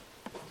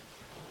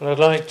Well, I'd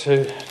like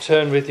to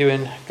turn with you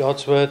in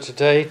God's Word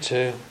today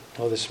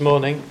this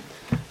morning,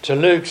 to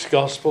Luke's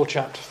Gospel,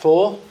 chapter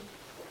 4.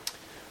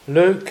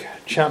 Luke,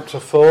 chapter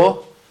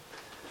 4.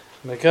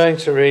 We're going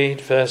to read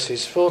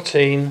verses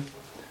 14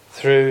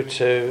 through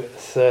to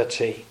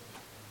 30.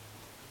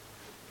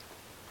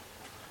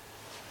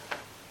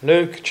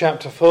 Luke,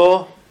 chapter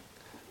 4,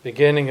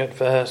 beginning at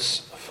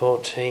verse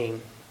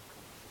 14.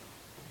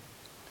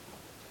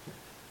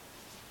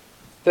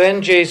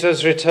 Then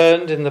Jesus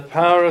returned in the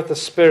power of the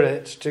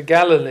Spirit to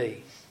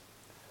Galilee,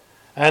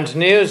 and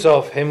news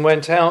of him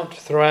went out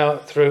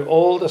through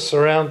all the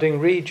surrounding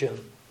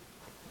region.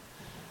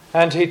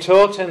 And he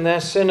taught in their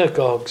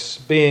synagogues,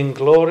 being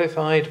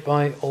glorified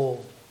by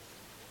all.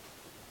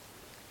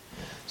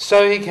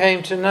 So he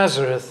came to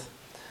Nazareth,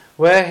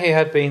 where he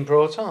had been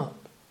brought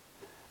up.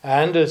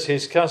 And as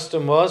his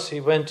custom was, he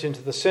went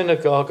into the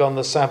synagogue on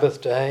the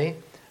Sabbath day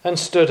and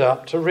stood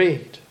up to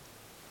read.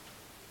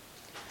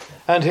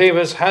 And he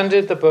was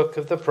handed the book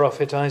of the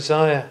prophet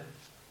Isaiah.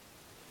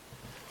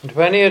 And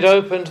when he had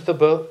opened the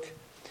book,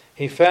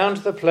 he found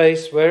the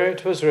place where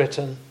it was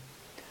written,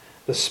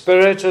 "The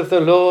Spirit of the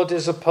Lord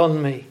is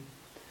upon me,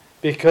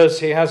 because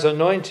he has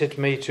anointed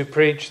me to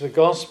preach the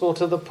gospel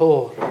to the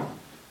poor.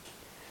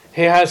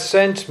 He has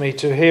sent me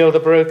to heal the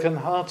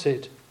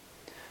brokenhearted,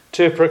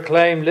 to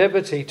proclaim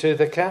liberty to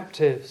the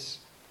captives,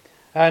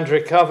 and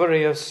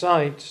recovery of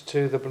sight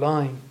to the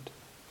blind,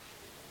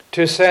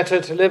 to set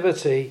at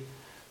liberty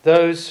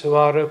those who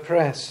are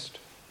oppressed,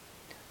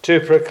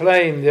 to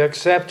proclaim the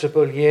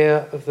acceptable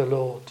year of the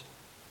Lord."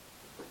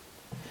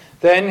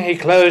 Then he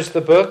closed the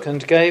book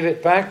and gave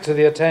it back to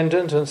the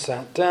attendant and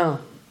sat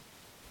down.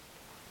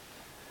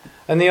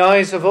 And the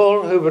eyes of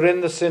all who were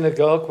in the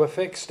synagogue were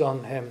fixed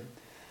on him,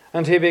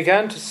 and he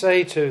began to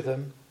say to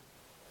them,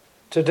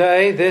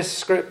 "Today this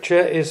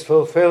scripture is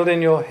fulfilled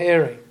in your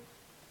hearing."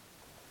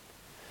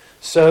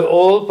 So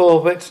all bore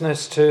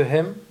witness to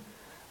him,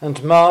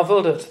 and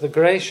marvelled at the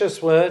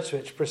gracious words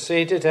which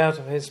proceeded out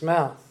of his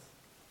mouth.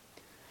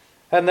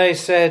 And they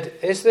said,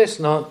 "Is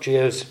this not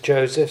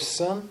Joseph's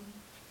son?"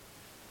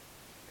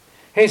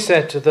 He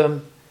said to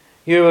them,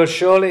 "You will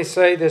surely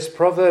say this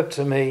proverb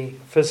to me,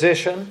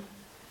 'Physician,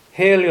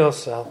 heal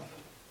yourself.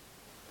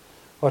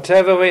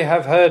 Whatever we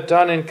have heard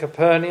done in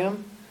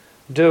Capernaum,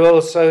 do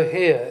also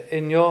here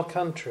in your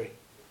country.'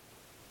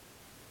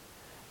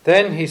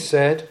 Then he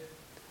said,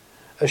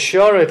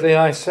 'Assuredly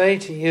I say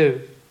to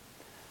you,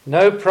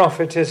 no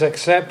prophet is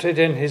accepted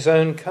in his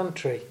own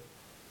country.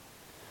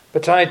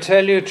 But I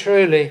tell you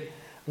truly,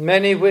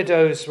 many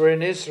widows were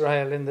in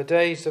Israel in the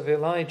days of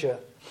Elijah,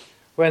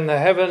 when the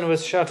heaven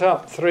was shut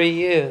up 3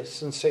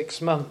 years and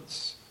 6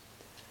 months,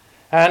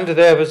 and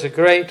there was a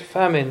great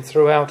famine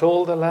throughout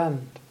all the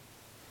land.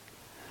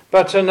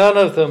 But to none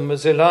of them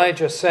was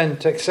Elijah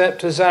sent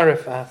except to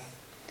Zarephath,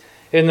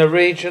 in the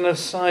region of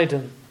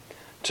Sidon,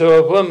 to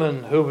a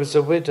woman who was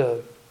a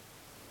widow.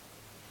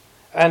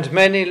 And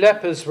many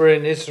lepers were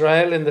in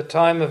Israel in the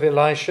time of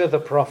Elisha the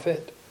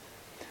prophet,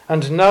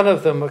 and none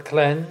of them were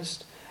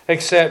cleansed,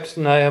 except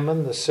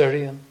Naaman the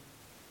Syrian."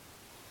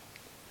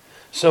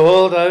 So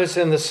all those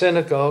in the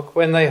synagogue,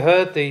 when they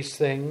heard these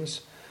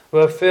things,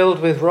 were filled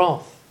with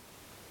wrath,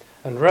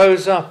 and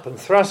rose up and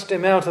thrust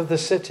him out of the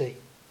city.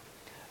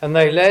 And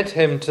they led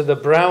him to the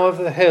brow of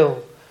the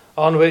hill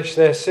on which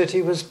their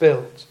city was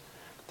built,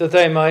 that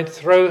they might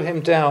throw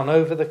him down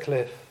over the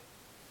cliff.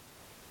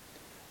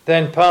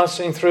 Then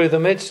passing through the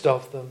midst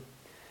of them,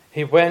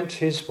 he went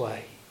his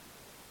way.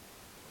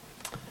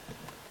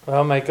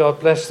 Well, may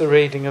God bless the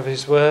reading of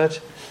his word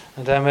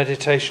and our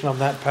meditation on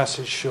that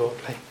passage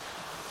shortly.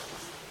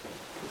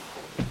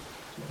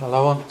 Well, I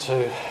want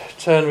to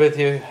turn with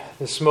you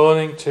this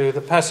morning to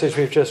the passage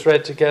we've just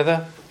read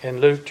together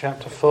in Luke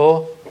chapter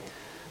 4.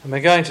 And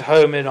we're going to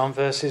home in on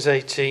verses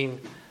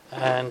 18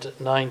 and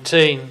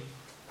 19,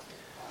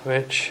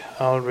 which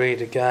I'll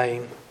read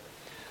again.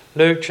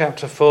 Luke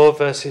chapter 4,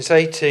 verses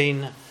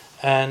 18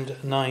 and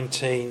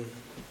 19,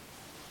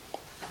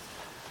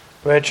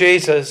 where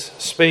Jesus,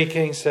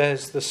 speaking,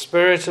 says, "The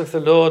Spirit of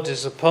the Lord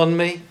is upon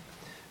me,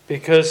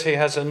 because he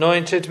has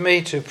anointed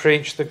me to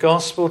preach the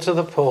gospel to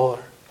the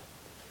poor.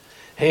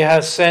 He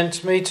has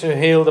sent me to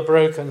heal the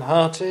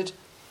brokenhearted,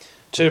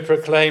 to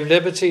proclaim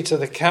liberty to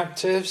the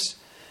captives,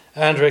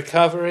 and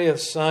recovery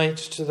of sight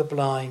to the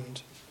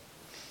blind,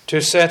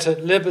 to set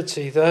at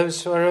liberty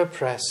those who are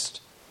oppressed,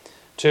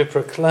 to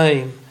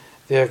proclaim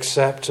the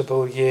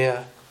acceptable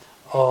year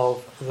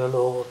of the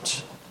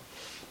Lord."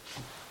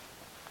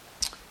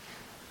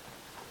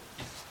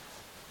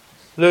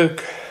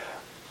 Luke,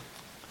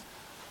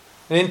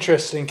 an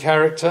interesting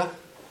character,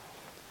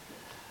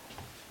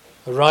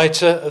 a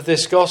writer of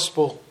this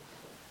gospel.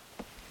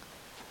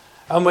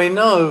 And we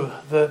know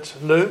that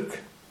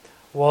Luke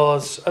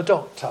was a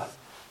doctor.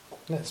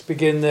 Let's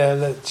begin there.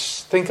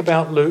 Let's think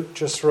about Luke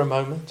just for a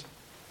moment.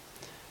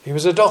 He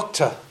was a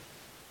doctor.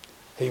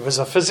 He was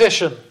a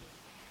physician.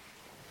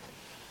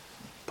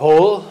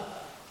 Paul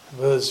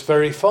was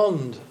very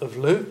fond of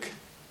Luke.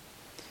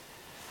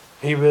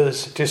 He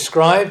was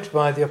described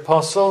by the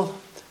apostle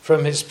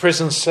from his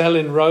prison cell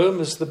in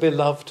Rome as the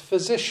beloved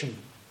physician.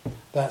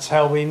 That's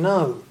how we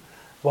know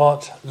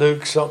what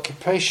Luke's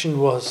occupation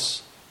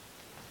was.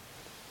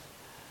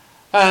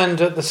 And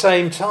at the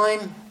same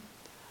time,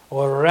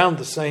 or around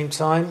the same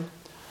time,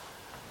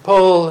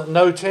 Paul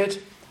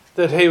noted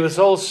that he was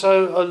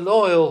also a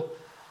loyal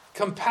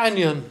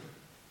companion,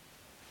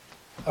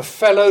 a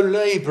fellow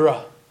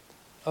labourer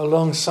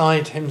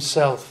alongside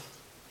himself.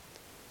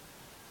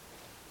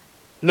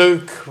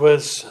 Luke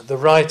was the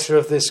writer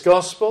of this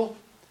gospel.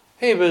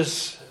 He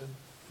was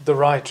the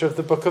writer of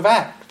the book of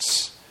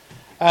Acts.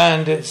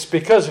 And it's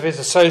because of his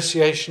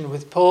association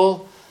with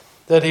Paul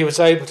that he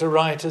was able to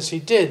write as he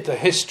did the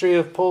history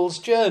of Paul's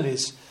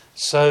journeys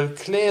so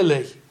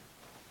clearly.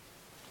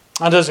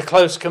 And as a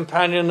close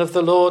companion of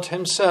the Lord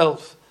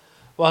himself,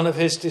 one of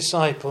his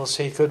disciples,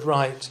 he could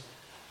write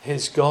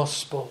his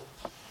gospel.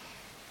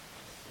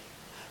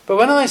 But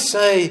when I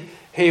say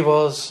he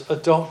was a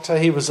doctor,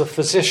 he was a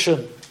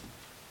physician,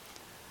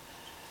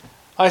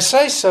 I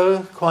say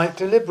so quite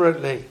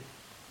deliberately,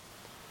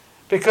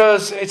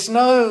 because it's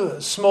no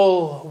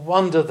small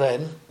wonder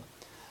then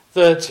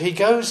that he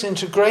goes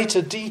into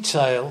greater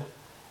detail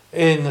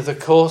in the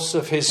course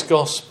of his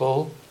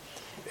gospel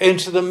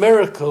into the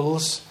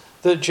miracles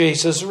that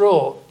Jesus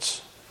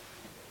wrought.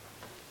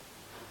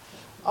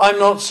 I'm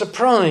not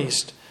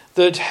surprised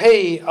that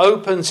he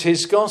opens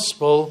his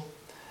gospel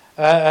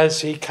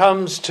as he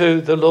comes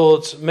to the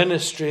Lord's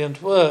ministry and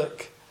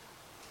work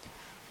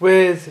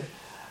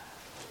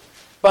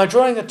by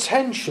drawing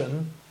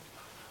attention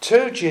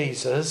to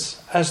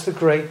Jesus as the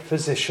great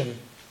physician.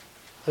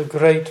 The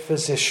great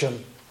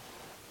physician.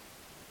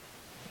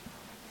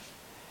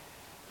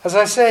 As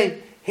I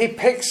say, he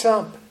picks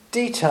up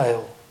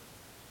detail.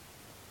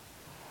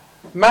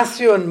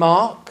 Matthew and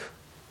Mark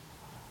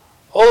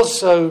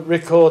also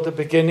record the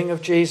beginning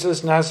of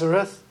Jesus'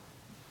 Nazareth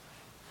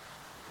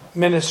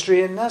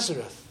ministry in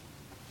Nazareth.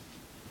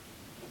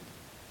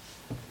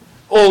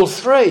 All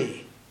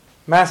three,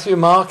 Matthew,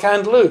 Mark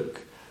and Luke,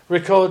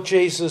 record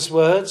Jesus'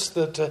 words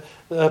that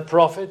a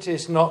prophet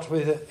is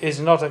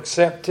not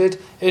accepted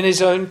in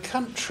his own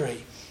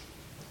country.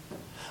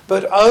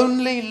 But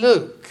only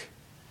Luke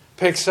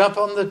picks up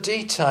on the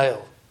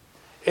detail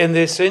in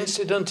this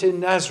incident in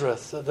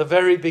Nazareth at the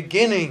very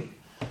beginning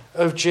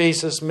of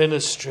Jesus'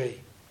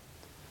 ministry.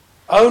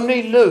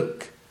 Only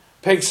Luke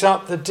picks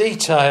up the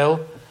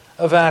detail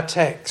of our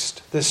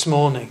text this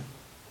morning.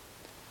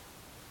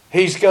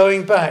 He's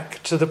going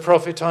back to the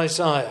prophet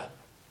Isaiah.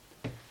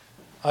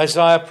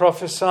 Isaiah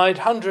prophesied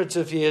hundreds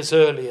of years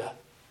earlier,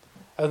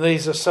 and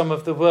these are some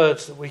of the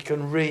words that we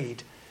can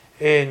read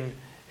in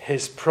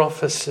his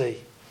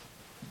prophecy.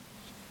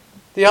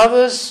 The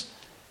others,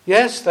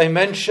 yes, they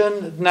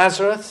mention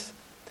Nazareth,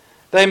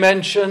 they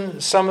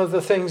mention some of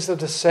the things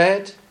that are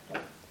said,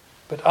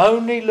 but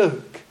only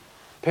Luke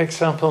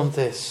picks up on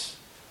this.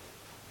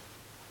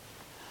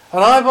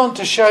 And I want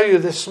to show you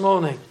this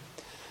morning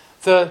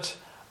that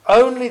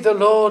only the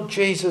Lord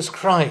Jesus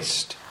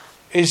Christ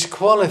is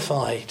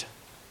qualified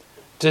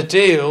to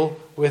deal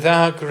with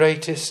our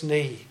greatest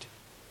need.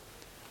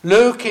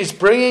 Luke is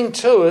bringing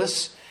to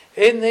us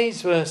in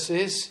these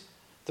verses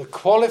the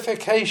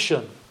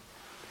qualification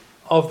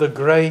of the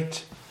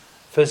great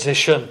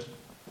physician.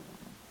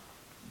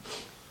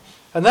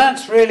 And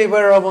that's really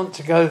where I want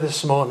to go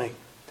this morning.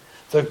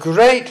 The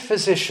great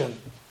physician.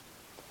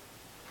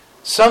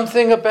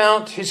 Something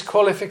about his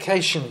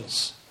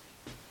qualifications.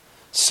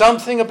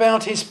 Something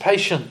about his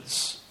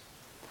patience.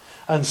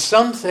 And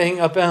something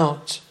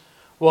about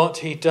what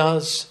he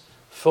does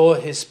for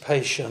his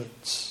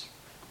patients.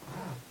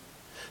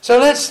 So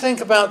let's think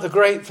about the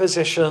great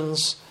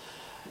physician's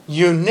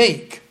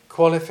unique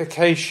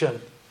qualification.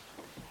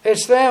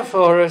 It's there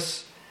for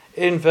us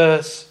in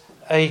verse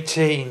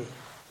 18.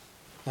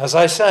 As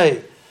I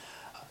say,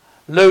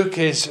 Luke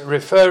is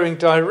referring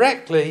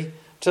directly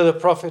to the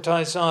prophet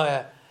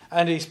Isaiah,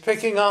 and he's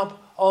picking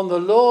up on the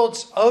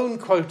Lord's own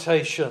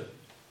quotation.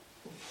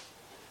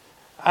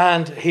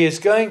 And he is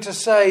going to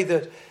say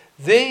that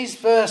these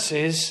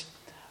verses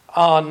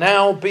are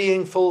now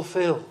being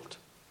fulfilled.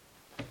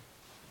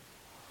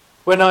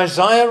 When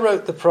Isaiah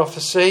wrote the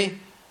prophecy,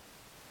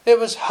 it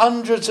was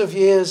hundreds of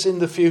years in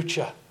the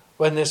future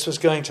when this was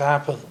going to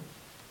happen.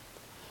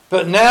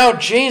 But now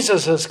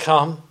Jesus has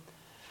come,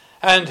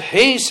 and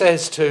he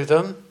says to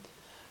them,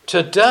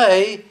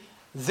 today,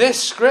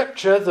 this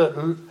scripture that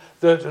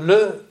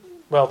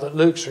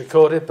Luke's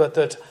recorded, but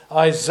that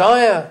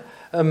Isaiah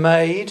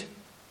made,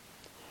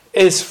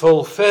 is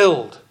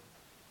fulfilled.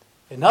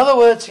 In other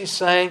words, he's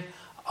saying,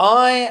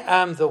 I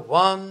am the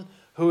one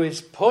who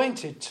is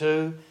pointed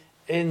to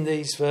in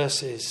these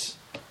verses.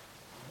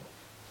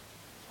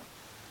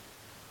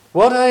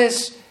 What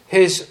is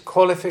his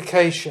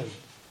qualification?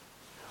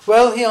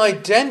 Well, he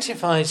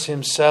identifies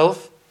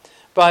himself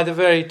by the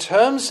very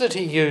terms that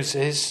he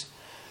uses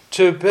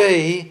to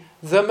be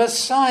the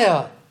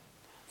Messiah,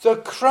 the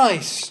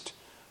Christ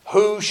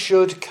who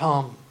should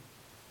come.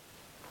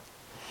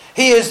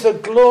 He is the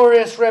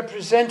glorious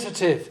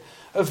representative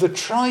of the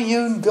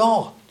triune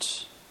God,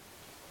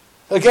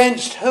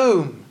 against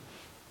whom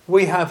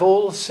we have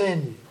all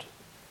sinned.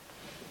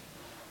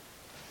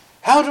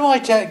 How do I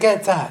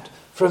get that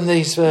from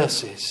these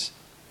verses?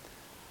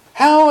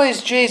 How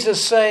is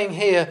Jesus saying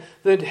here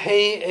that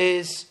he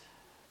is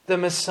the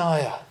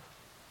Messiah?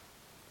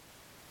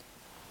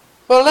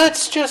 Well,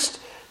 let's just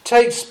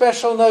take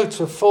special note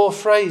of 4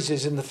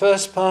 phrases in the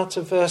first part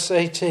of verse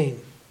 18.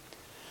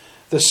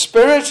 The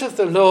Spirit of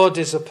the Lord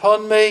is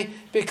upon me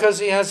because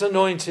he has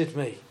anointed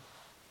me.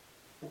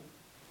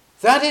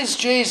 That is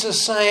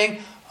Jesus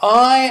saying,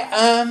 I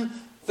am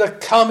the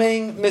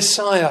coming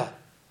Messiah,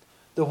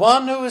 the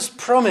one who was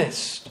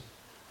promised,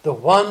 the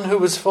one who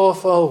was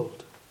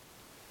fourfold.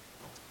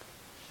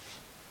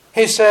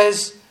 He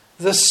says,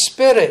 the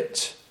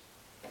Spirit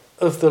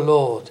of the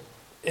Lord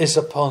is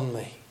upon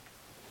me.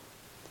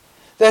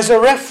 There's a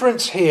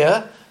reference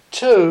here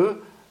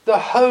to the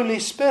Holy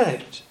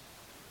Spirit.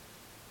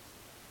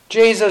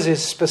 Jesus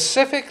is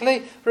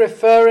specifically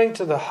referring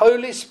to the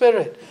Holy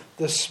Spirit.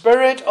 The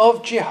Spirit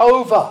of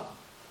Jehovah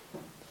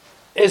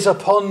is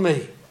upon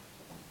me.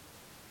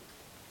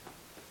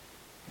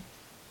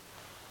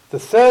 The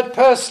third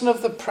person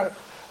of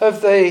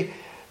the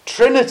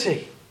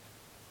Trinity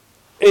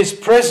is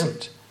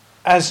present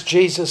as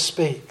Jesus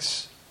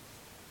speaks.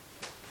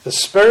 The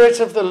Spirit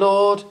of the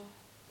Lord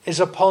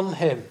is upon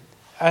him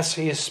as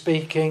he is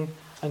speaking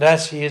and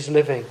as he is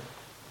living.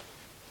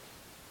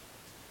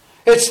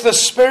 It's the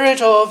Spirit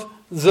of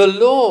the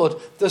Lord,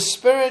 the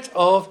Spirit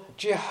of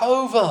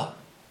Jehovah.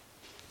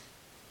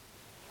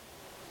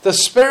 The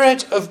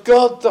Spirit of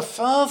God the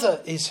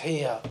Father is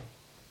here.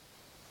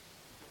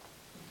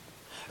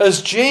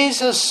 As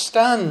Jesus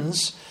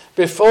stands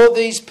before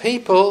these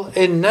people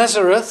in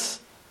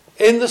Nazareth,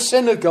 in the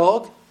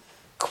synagogue,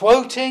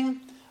 quoting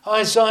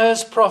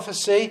Isaiah's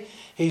prophecy,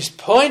 he's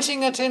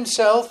pointing at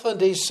himself and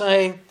he's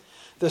saying,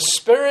 the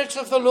Spirit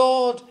of the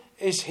Lord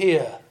is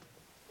here.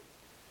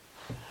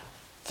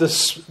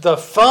 The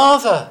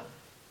Father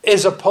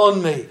is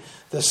upon me.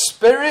 The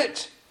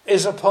Spirit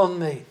is upon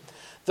me.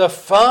 The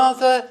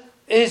Father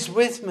is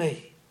with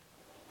me.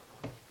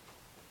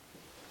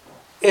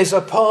 Is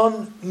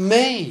upon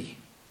me.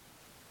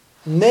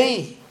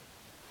 Me.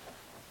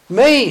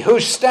 Me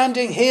who's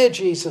standing here,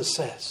 Jesus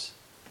says.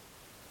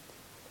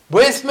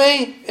 With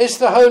me is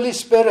the Holy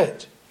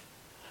Spirit.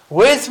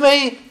 With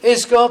me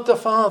is God the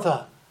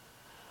Father.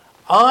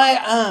 I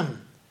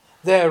am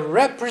their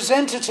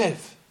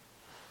representative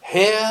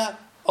here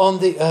on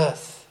the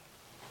earth.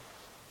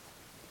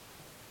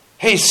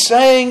 He's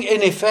saying,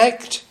 in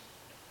effect,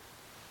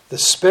 the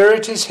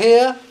Spirit is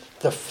here,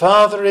 the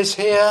Father is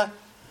here,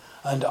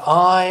 and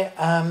I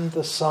am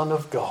the Son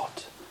of God.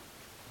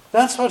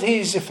 That's what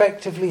he's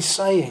effectively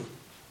saying.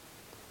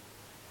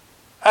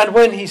 And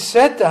when he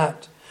said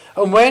that,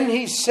 and when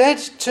he said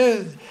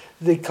to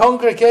the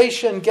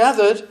congregation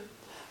gathered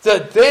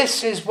that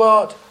this is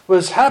what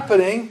was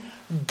happening,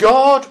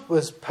 God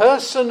was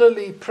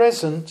personally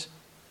present,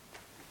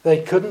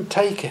 they couldn't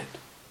take it.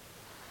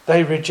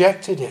 They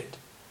rejected it.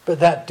 But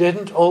that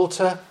didn't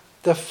alter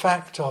the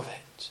fact of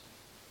it.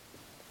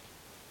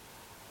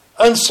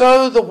 And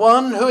so the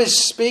one who is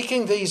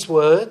speaking these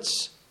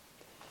words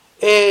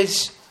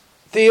is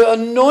the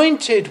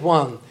anointed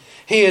one.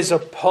 He is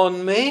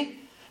upon me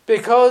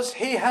because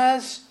he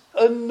has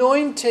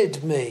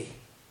anointed me.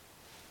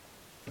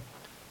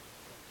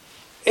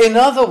 In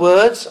other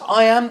words,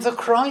 I am the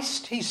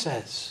Christ, he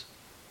says.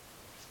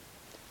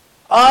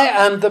 I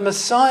am the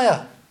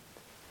Messiah.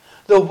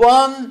 The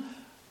one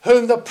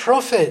whom the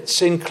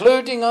prophets,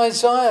 including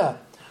Isaiah,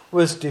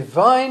 was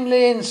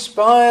divinely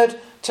inspired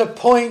to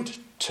point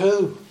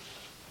to.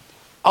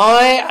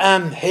 I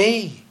am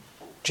he,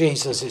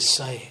 Jesus is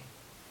saying.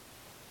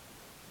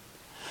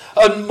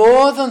 And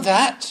more than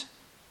that,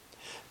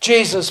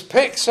 Jesus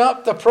picks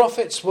up the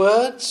prophet's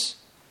words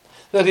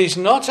that he's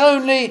not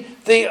only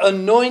the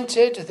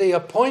anointed, the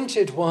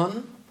appointed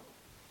one,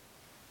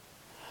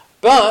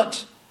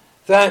 but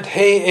that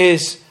he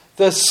is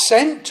the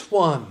sent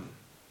one.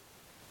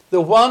 The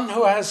one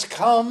who has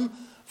come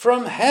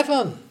from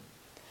heaven.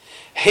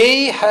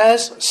 He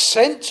has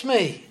sent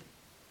me.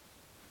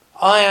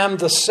 I am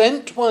the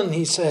sent one,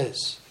 he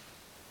says.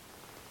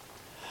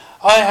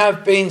 I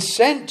have been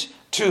sent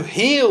to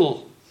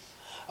heal.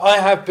 I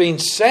have been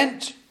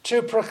sent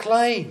to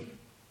proclaim.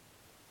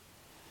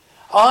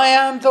 I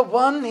am the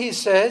one, he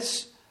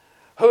says,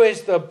 who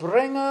is the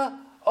bringer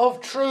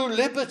of true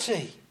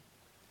liberty.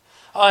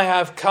 I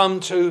have come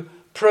to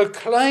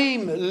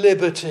proclaim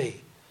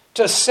liberty,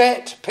 to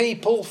set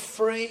people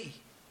free.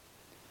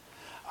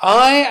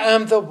 I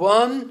am the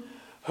one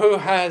who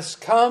has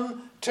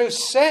come to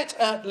set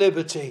at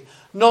liberty,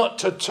 not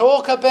to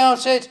talk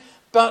about it,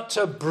 but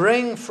to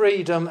bring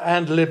freedom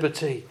and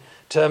liberty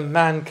to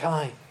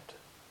mankind.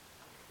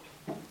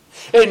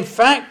 In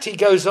fact, he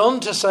goes on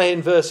to say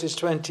in verses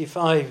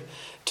 25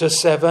 to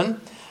 7,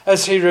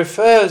 as he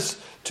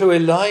refers to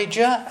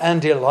Elijah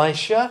and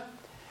Elisha,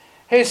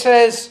 he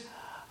says,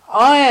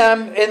 I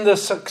am in the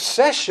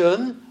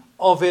succession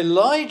of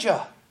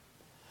Elijah.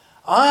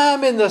 I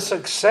am in the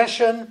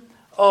succession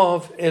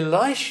of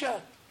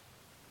Elisha.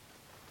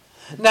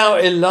 Now,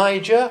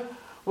 Elijah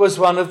was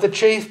one of the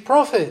chief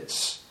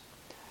prophets.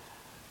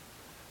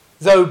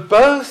 Though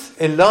both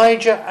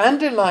Elijah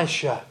and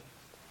Elisha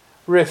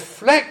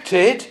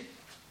reflected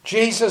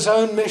Jesus'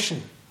 own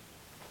mission.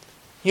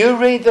 You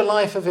read the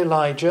life of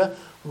Elijah,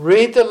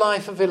 read the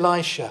life of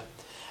Elisha,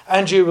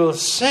 and you will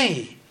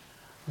see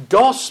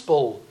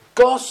gospel,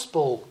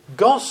 gospel,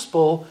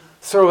 gospel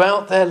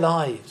throughout their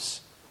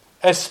lives,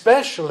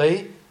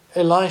 especially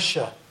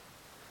Elisha.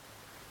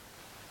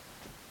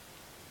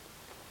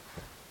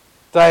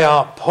 They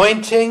are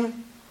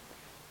pointing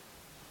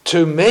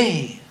to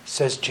me,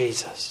 says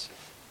Jesus.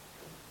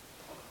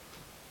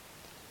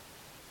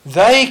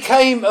 They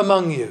came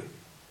among you.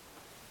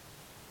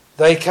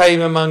 They came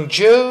among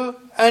Jew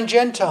and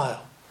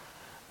Gentile.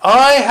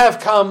 I have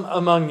come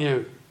among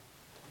you,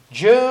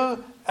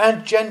 Jew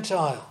and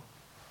Gentile.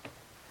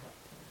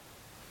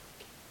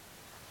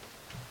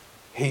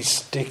 He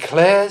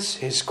declares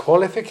his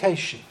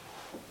qualification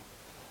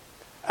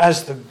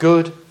as the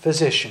good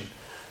physician,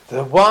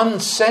 the one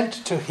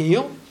sent to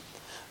heal,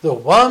 the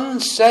one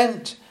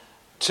sent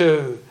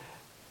to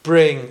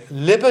bring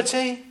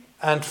liberty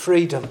and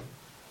freedom,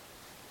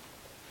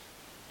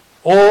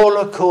 all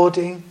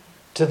according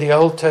to the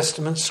Old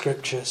Testament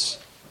scriptures.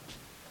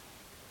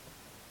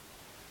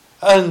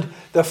 And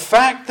the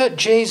fact that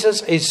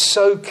Jesus is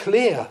so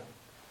clear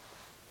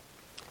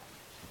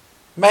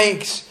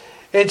makes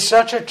it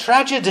such a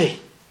tragedy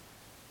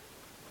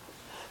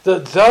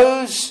that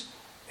those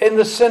in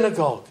the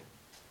synagogue,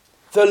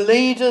 the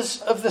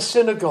leaders of the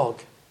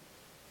synagogue,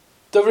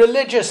 the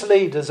religious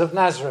leaders of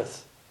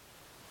Nazareth,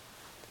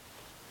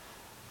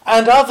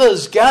 and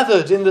others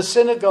gathered in the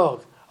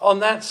synagogue on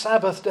that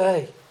Sabbath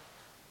day,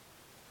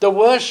 the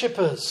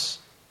worshippers,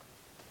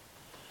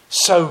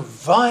 so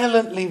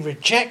violently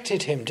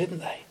rejected him, didn't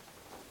they?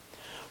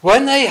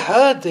 When they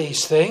heard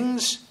these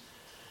things,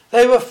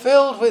 they were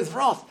filled with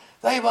wrath.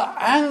 They were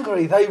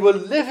angry. They were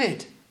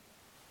livid.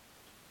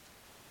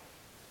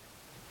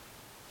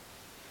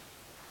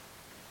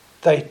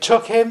 They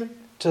took him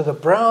to the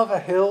brow of a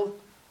hill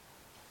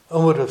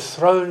and would have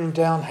thrown him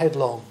down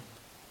headlong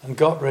and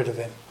got rid of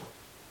him.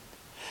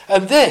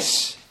 And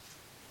this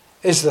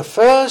is the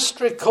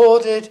first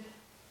recorded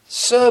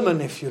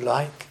sermon, if you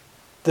like,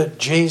 that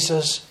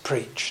Jesus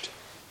preached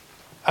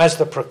as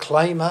the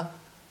proclaimer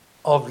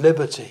of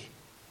liberty,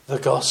 the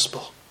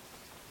gospel.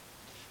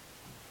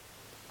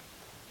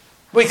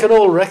 We can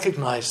all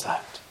recognise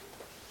that.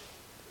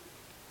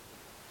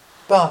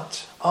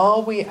 But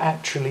are we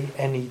actually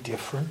any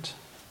different?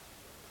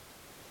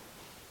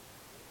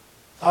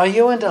 Are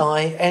you and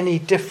I any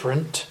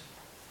different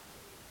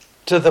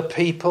to the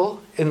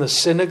people in the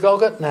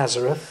synagogue at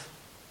Nazareth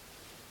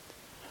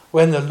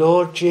when the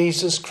Lord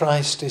Jesus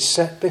Christ is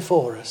set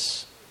before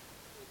us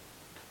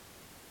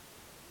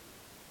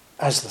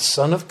as the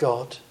Son of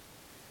God,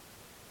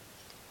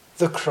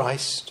 the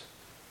Christ,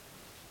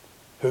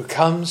 who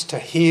comes to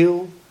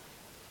heal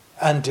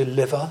and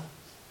deliver?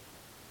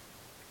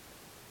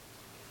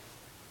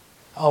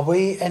 Are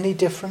we any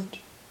different?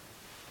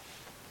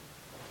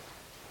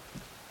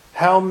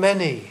 How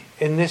many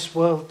in this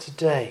world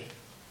today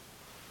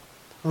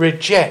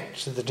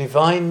reject the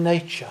divine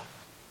nature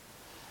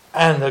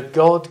and the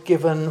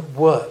God-given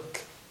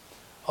work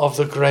of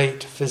the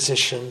great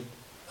physician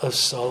of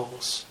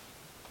souls?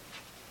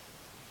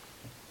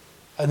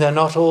 And they're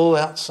not all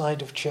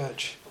outside of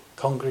church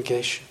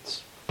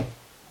congregations.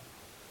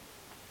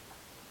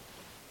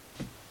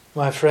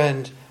 My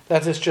friend,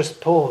 let us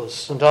just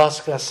pause and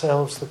ask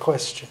ourselves the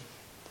question,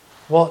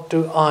 what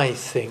do I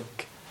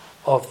think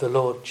of the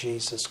Lord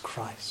Jesus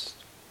Christ?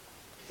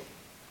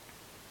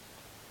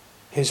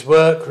 His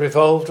work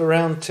revolved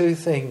around two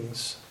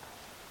things: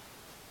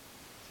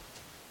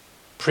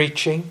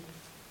 preaching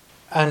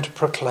and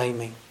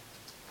proclaiming,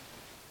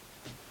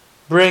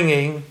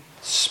 bringing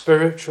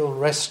spiritual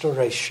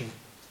restoration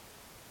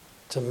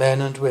to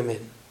men and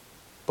women,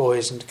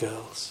 boys and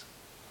girls.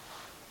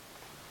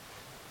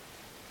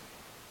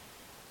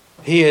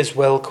 He is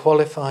well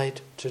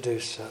qualified to do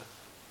so.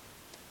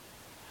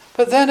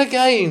 But then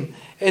again,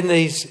 in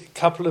these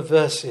couple of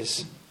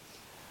verses,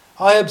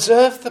 I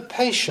observe the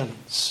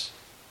patience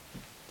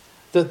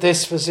that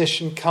this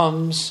physician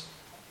comes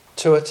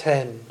to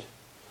attend.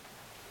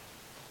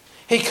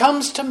 He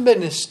comes to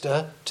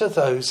minister to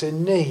those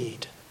in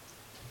need.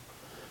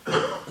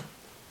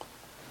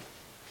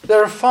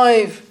 There are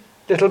 5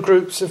 little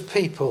groups of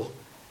people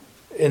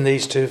in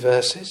these 2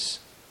 verses.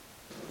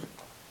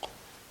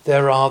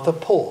 There are the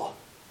poor.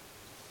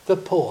 The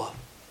poor.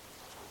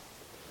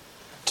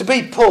 To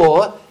be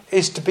poor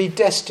is to be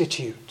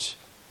destitute.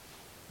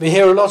 We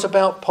hear a lot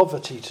about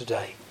poverty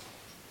today.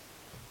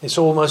 It's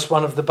almost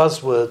one of the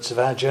buzzwords of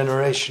our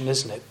generation,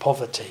 isn't it?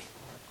 Poverty.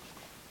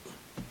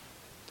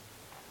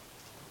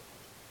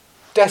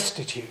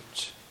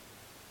 Destitute.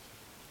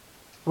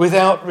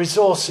 Without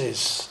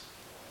resources.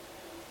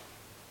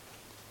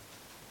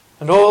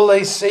 And all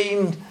we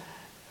seem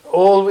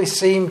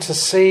to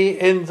see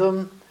in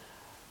them,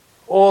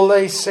 all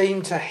they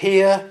seem to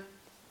hear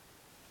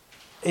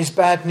is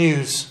bad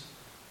news.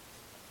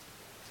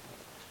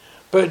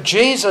 But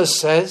Jesus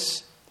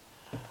says,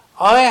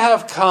 I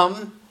have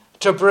come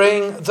to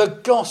bring the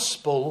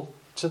gospel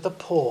to the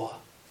poor.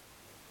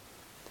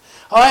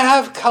 I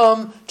have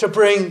come to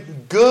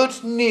bring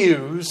good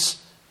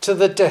news to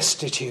the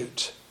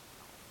destitute.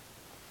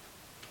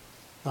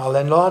 I'll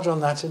enlarge on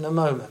that in a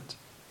moment.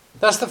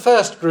 That's the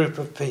first group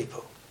of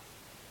people.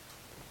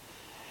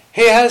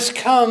 He has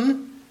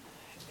come,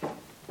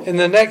 in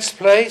the next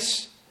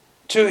place,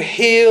 to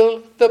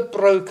heal the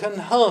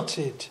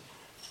broken-hearted.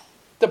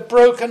 The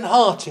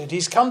broken-hearted.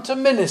 He's come to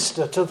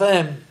minister to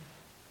them.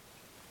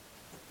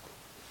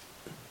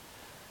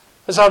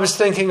 As I was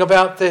thinking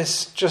about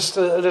this, just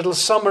a little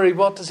summary,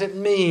 what does it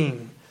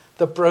mean,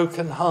 the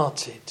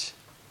broken-hearted?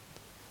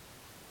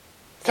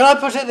 Can I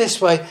put it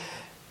this way?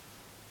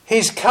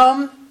 He's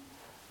come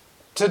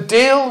to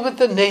deal with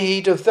the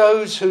need of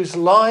those whose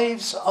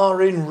lives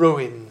are in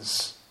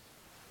ruins,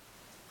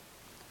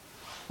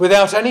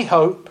 without any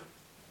hope,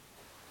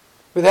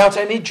 without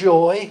any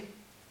joy,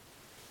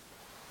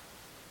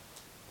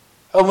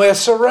 and we're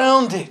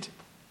surrounded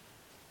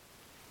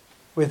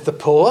with the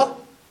poor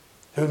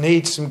who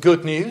need some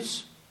good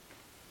news.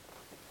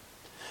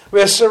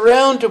 We're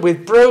surrounded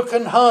with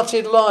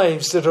broken-hearted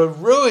lives that are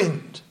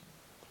ruined.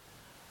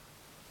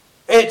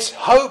 It's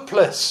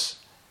hopeless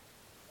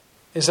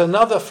is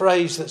another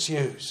phrase that's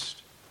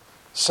used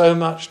so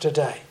much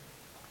today.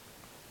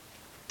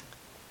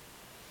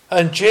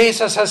 And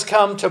Jesus has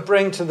come to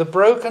bring to the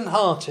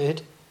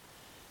broken-hearted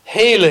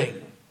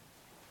healing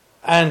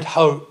and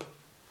hope.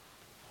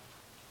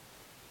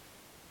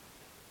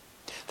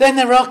 Then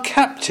there are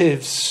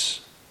captives,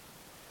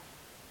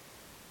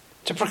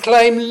 to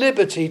proclaim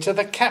liberty to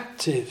the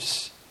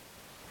captives.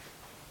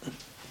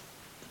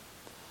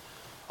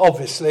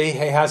 Obviously,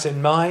 he has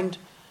in mind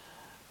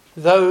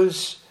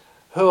those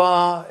who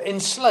are in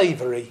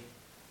slavery.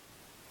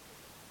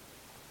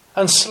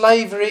 And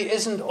slavery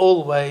doesn't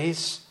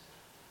always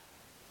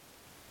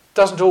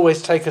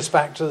take us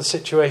back to the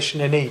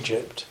situation in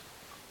Egypt.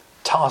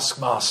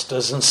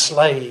 Taskmasters and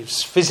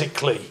slaves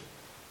physically.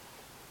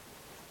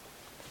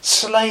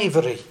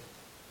 Slavery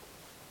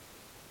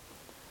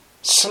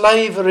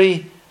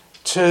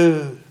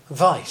to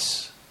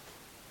vice.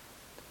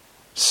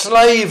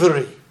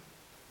 Slavery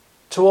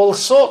to all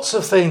sorts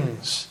of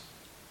things.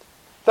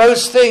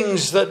 Those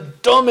things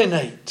that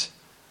dominate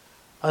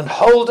and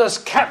hold us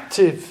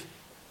captive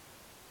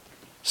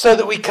so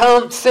that we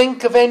can't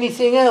think of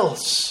anything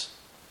else,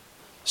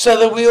 so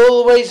that we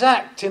always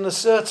act in a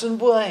certain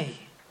way.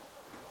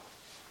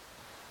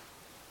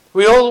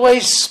 We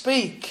always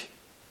speak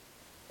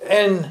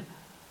in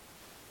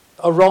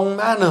a wrong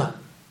manner.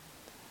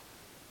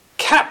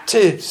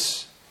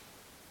 Captives.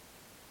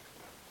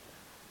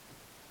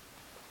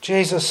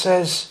 Jesus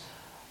says,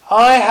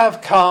 I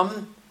have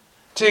come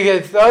to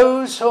give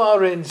those who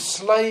are in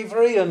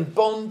slavery and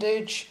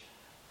bondage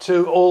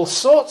to all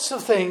sorts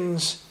of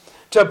things,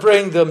 to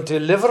bring them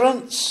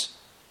deliverance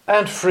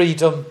and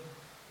freedom.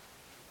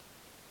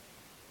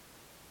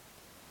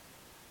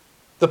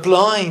 The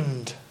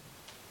blind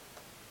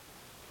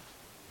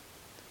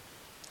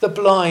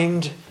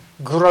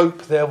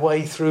grope their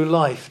way through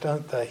life,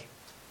 don't they?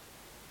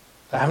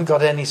 They haven't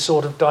got any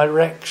sort of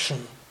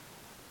direction.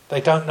 They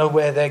don't know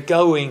where they're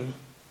going.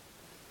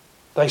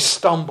 They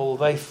stumble,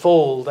 they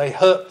fall, they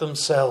hurt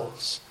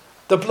themselves.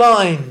 The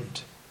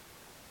blind,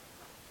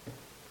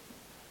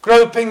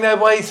 groping their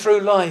way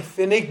through life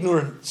in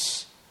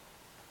ignorance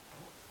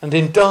and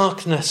in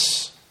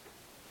darkness.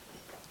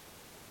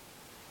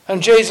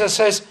 And Jesus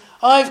says,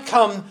 I've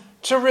come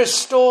to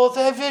restore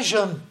their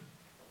vision.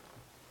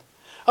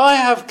 I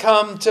have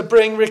come to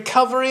bring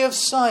recovery of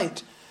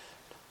sight,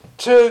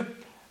 to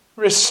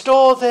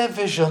restore their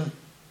vision,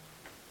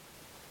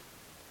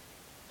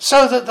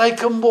 so that they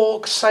can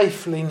walk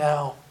safely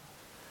now,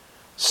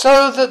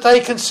 so that they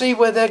can see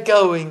where they're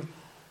going,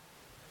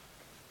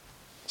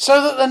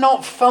 so that they're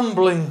not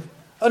fumbling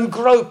and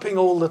groping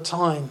all the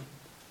time.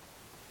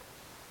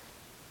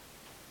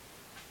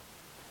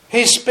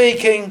 He's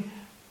speaking,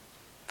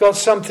 got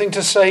something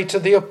to say to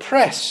the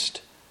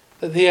oppressed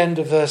at the end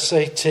of verse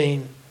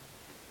 18.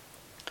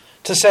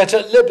 To set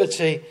at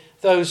liberty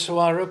those who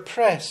are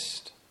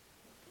oppressed.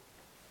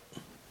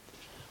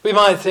 We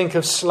might think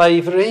of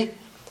slavery,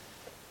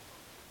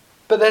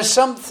 but there's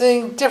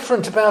something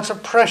different about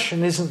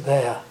oppression, isn't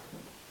there?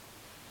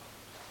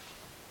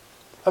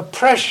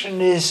 Oppression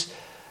is,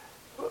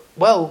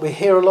 well, we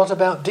hear a lot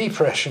about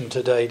depression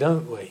today,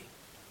 don't we?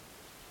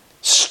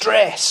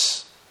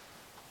 Stress.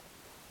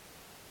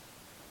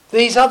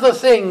 These other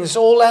things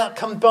all out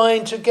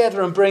combine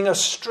together and bring a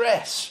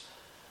stress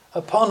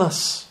upon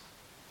us.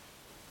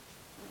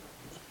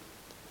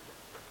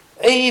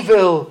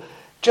 Evil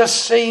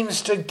just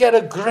seems to get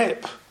a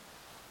grip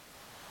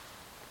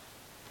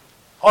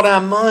on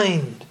our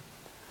mind.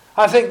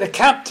 I think the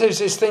captives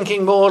is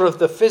thinking more of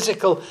the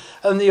physical,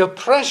 and the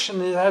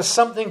oppression has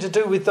something to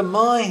do with the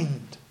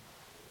mind.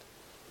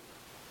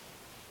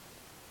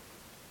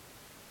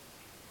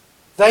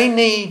 They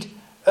need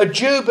a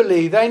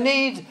jubilee. They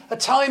need a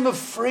time of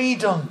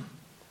freedom,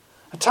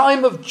 a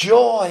time of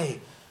joy,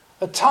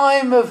 a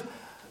time of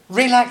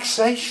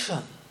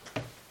relaxation.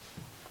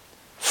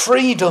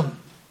 freedom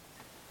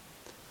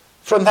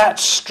from that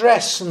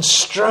stress and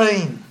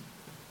strain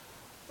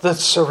that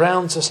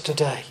surrounds us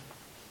today.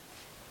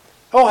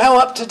 Oh, how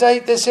up to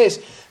date this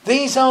is.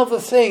 These are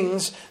the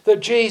things that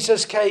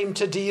Jesus came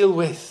to deal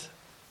with.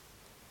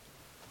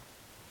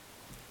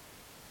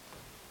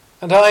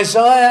 And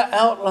Isaiah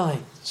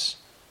outlines,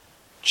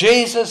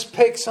 Jesus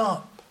picks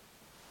up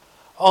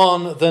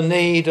on the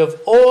need of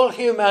all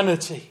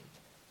humanity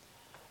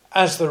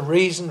as the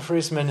reason for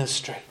his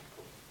ministry.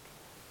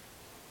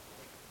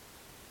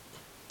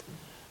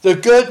 The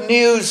good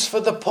news for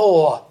the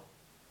poor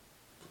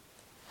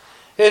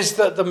is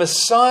that the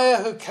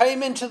Messiah who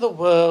came into the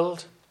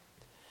world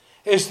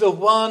is the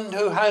one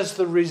who has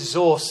the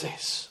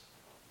resources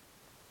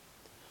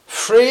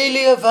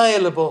freely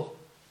available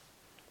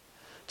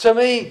to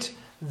meet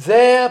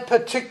their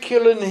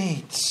particular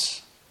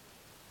needs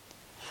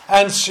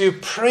and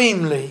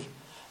supremely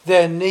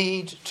their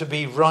need to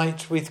be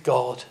right with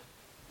God.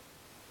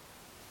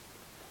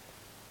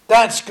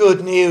 That's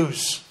good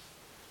news.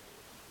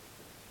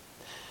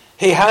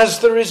 He has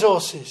the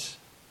resources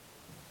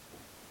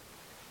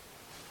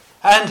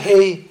and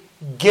he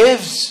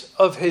gives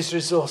of his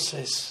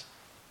resources.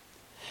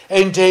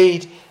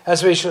 Indeed,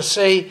 as we shall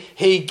see,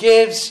 he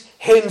gives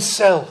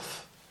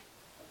himself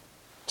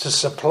to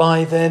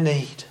supply their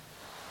need.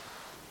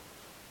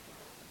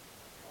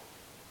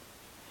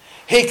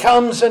 He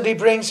comes and he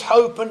brings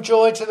hope and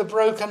joy to the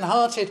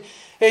brokenhearted.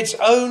 It's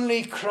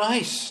only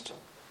Christ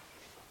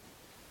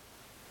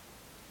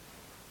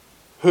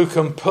who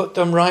can put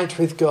them right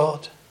with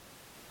God.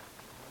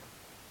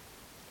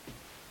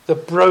 The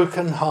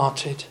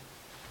brokenhearted,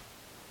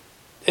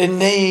 in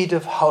need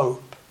of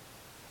hope.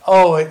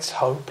 Oh, it's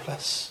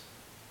hopeless.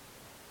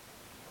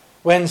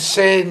 When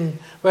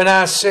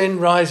our sin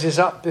rises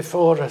up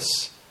before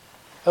us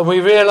and we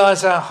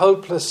realise our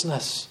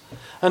hopelessness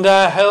and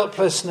our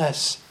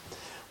helplessness,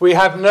 we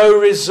have no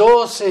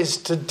resources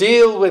to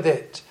deal with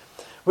it.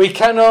 We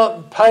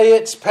cannot pay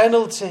its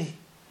penalty.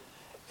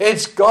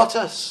 It's got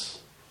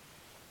us.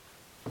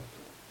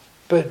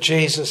 But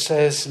Jesus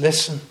says,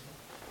 listen,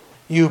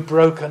 you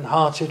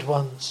broken-hearted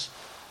ones,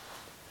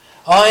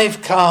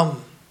 I've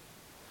come.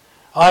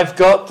 I've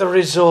got the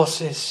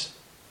resources.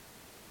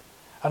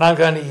 And I'm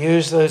going to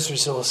use those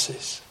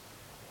resources.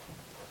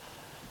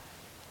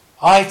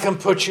 I can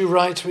put you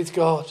right with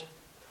God.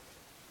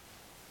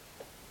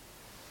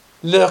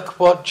 Look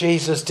what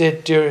Jesus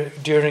did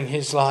during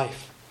his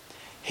life.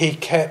 He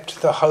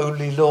kept the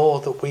holy law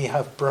that we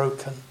have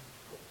broken.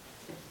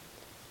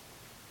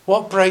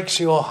 What breaks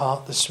your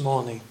heart this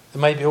morning?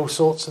 There may be all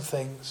sorts of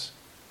things.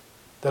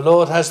 The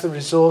Lord has the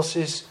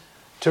resources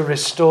to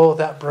restore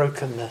that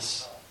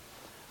brokenness.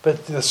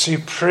 But the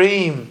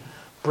supreme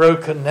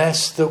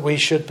brokenness that we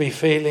should be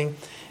feeling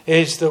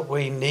is that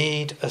we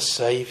need a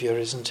Saviour,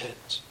 isn't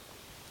it?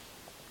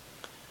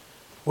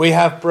 We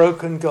have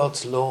broken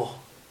God's law.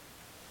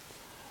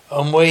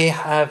 And we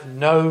have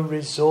no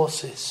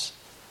resources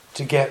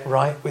to get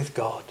right with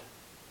God.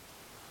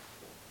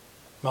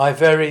 My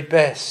very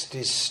best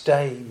is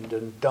stained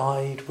and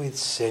dyed with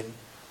sin.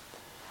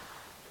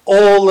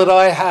 All that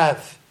I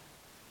have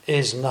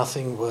is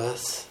nothing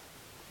worth.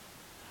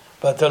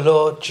 But the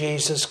Lord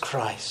Jesus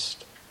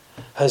Christ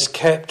has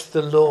kept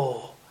the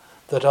law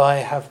that I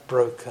have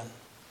broken.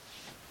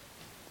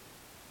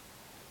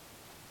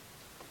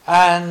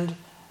 And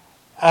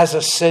as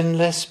a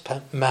sinless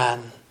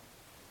man,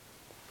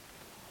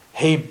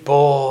 he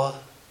bore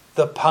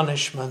the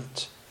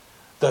punishment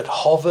that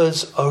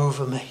hovers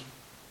over me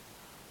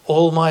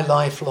all my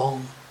life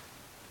long.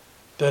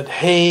 But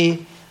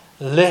he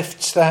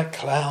lifts that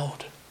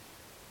cloud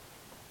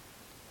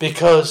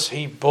because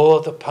he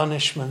bore the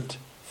punishment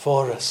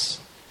for us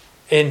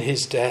in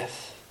his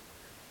death.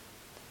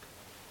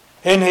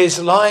 In his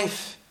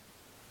life,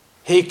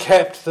 he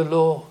kept the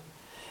law.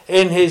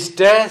 In his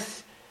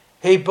death,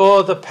 he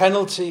bore the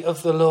penalty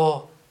of the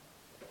law.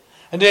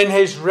 And in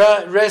his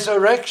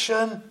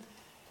resurrection,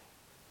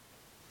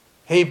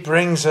 he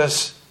brings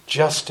us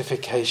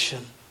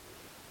justification.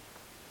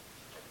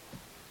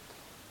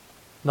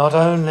 Not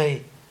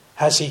only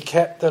has he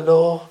kept the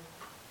law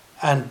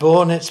and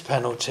borne its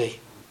penalty,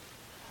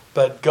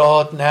 but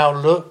God now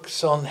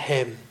looks on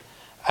him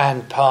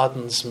and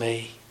pardons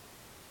me.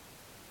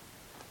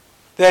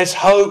 There's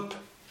hope.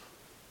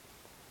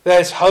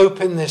 There's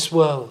hope in this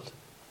world.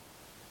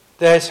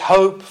 There's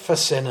hope for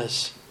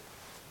sinners.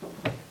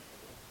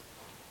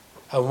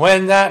 And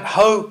when that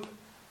hope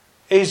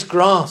is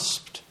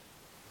grasped,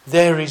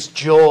 there is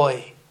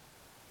joy.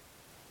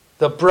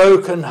 The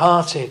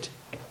broken-hearted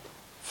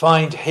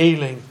find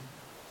healing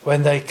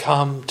when they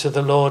come to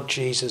the Lord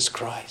Jesus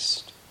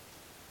Christ.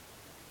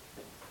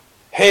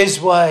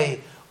 His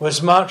way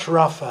was much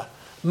rougher,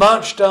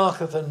 much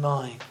darker than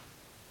mine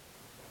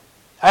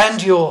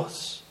and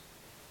yours.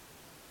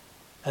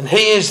 And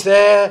he is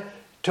there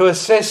to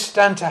assist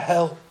and to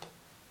help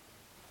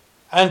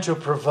and to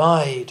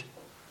provide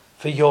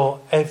for your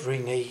every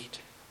need.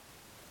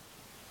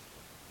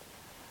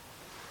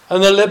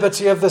 And the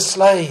liberty of the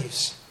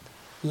slaves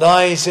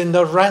lies in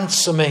the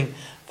ransoming,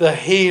 the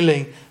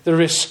healing, the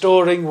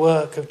restoring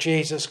work of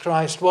Jesus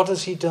Christ. What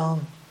has he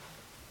done?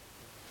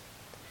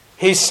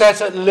 He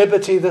set at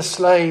liberty the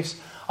slaves.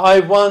 I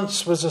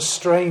once was a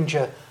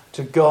stranger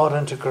to God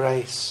and to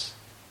grace.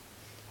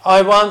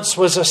 I once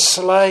was a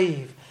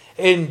slave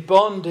in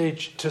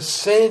bondage to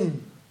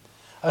sin,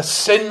 a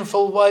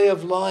sinful way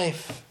of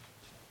life,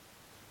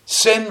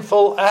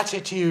 sinful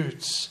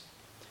attitudes,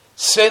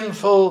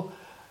 sinful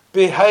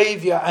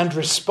behavior and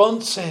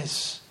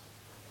responses.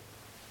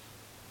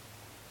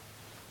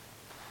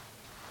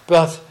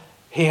 But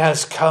he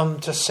has come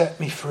to set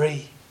me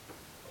free.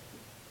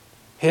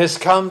 He has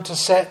come to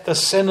set the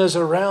sinners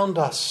around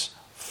us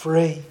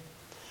free.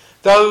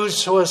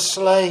 Those who are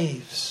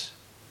slaves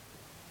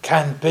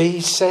can be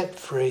set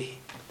free.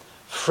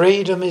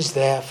 Freedom is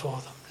there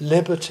for them.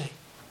 Liberty.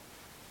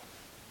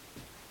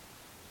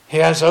 He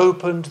has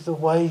opened the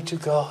way to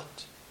God.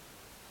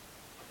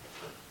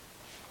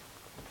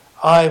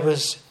 I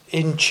was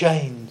in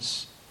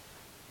chains.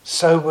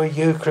 So were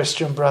you,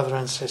 Christian brother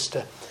and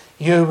sister.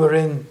 You were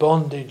in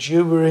bondage.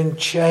 You were in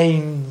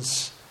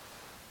chains.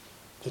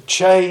 The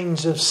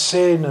chains of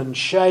sin and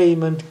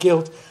shame and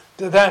guilt.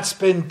 That's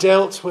been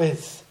dealt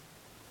with.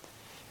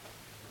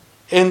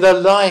 In the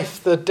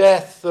life, the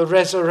death, the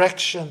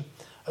resurrection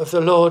of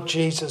the Lord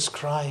Jesus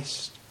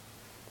Christ.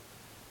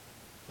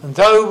 And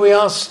though we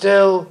are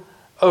still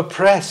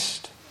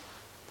oppressed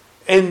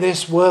in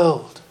this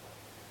world,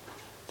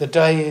 the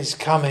day is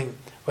coming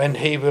when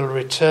he will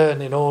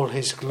return in all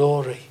his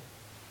glory.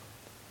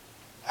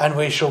 And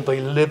we shall be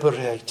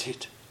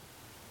liberated,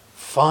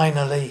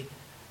 finally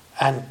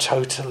and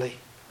totally.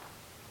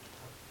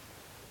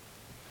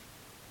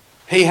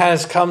 He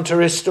has come to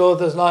restore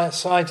the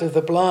sight of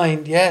the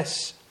blind,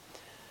 yes.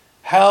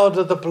 How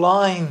do the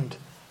blind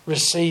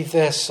receive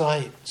their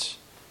sight?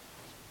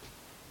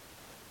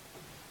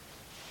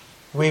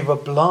 We were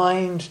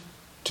blind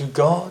to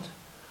God,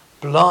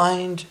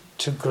 blind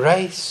to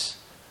grace,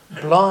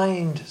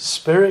 blind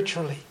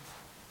spiritually.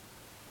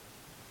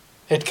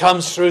 It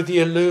comes through the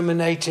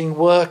illuminating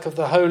work of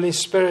the Holy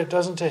Spirit,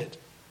 doesn't it?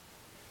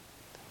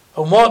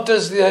 And what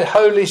does the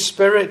Holy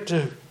Spirit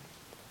do?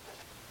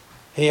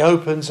 He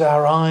opens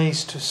our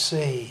eyes to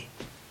see.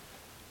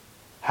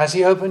 Has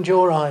he opened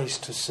your eyes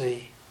to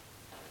see?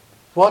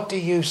 What do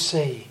you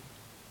see?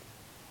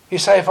 You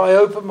say, if I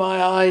open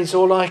my eyes,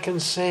 all I can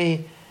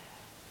see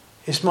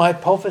is my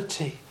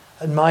poverty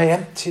and my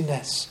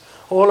emptiness.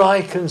 All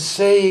I can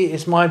see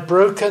is my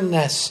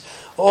brokenness.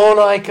 All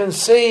I can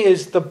see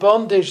is the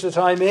bondage that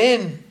I'm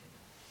in.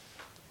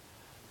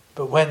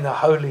 But when the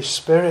Holy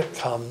Spirit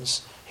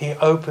comes, he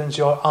opens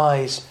your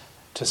eyes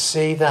to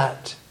see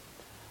that.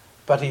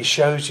 But he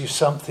shows you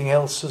something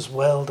else as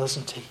well,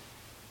 doesn't he?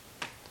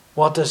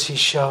 What does he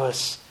show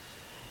us?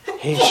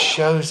 He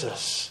shows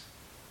us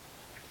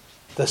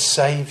the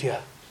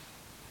Saviour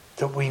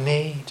that we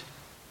need.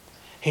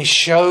 He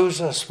shows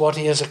us what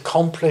he has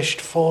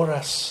accomplished for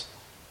us.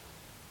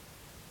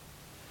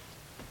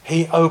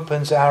 He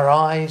opens our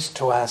eyes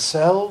to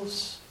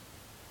ourselves,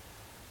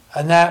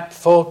 and that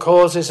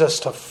causes us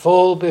to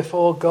fall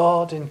before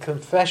God in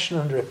confession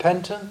and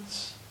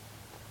repentance.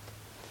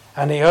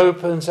 And he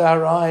opens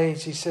our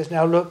eyes. He says,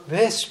 now look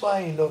this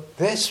way, look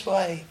this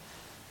way.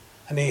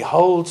 And he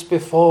holds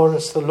before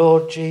us the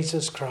Lord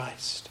Jesus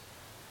Christ.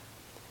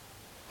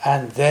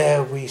 And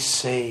there we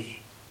see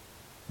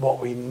what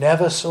we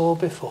never saw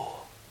before.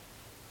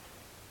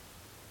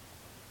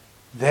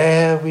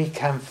 There we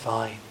can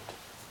find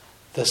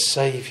the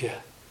Saviour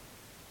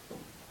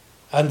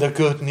and the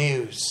good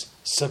news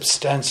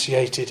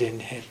substantiated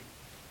in him.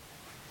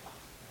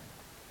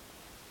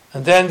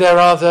 And then there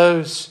are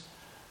those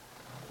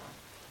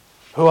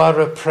who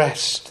are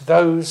oppressed,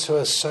 those who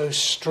are so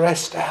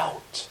stressed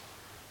out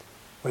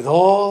with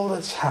all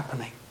that's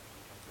happening.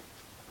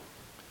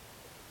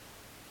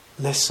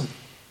 Listen,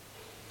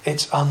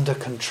 it's under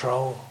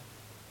control.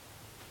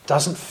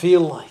 Doesn't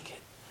feel like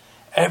it.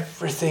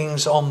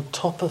 Everything's on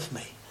top of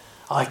me.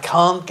 I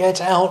can't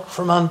get out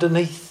from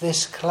underneath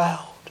this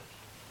cloud.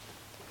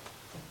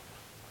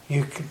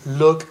 You can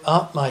look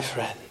up, my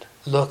friend.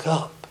 Look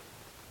up.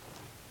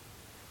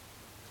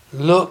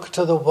 Look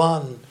to the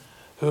one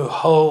who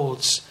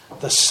holds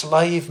the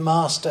slave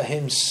master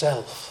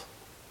himself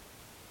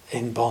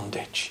in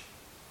bondage.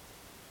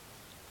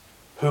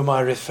 Who am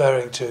I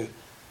referring to?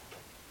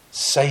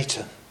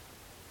 Satan,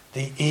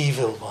 the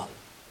evil one.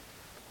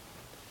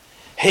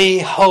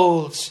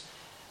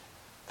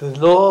 The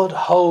Lord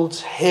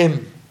holds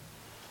him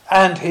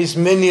and his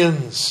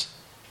minions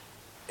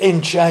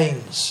in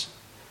chains.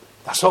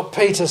 That's what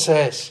Peter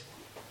says.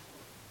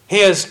 He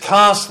has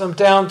cast them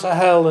down to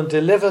hell and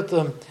delivered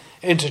them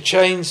into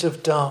chains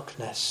of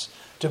darkness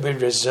to be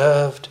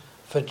reserved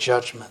for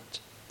judgment.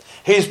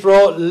 He's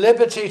brought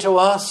liberty to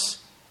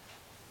us,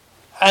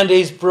 and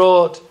he's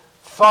brought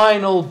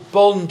final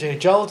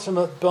bondage,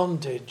 ultimate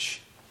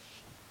bondage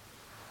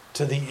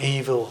to the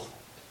evil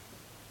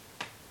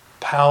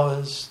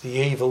powers, the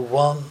evil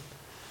one,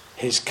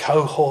 his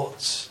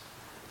cohorts,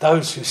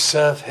 those who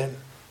serve him.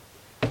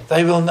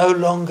 They will no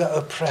longer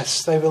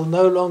oppress, they will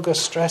no longer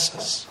stress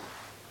us.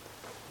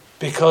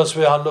 because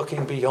we are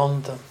looking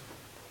beyond them.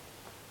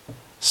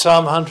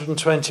 Psalm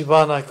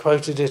 121, I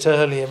quoted it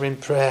earlier in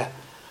prayer.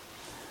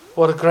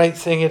 What a great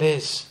thing it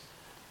is.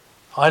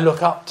 I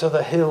look up to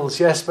the hills.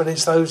 Yes, but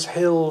it's those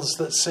hills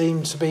that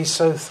seem to be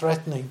so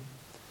threatening.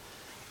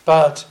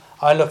 But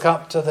I look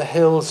up to the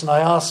hills and I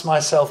ask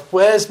myself,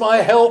 where's my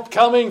help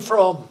coming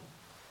from?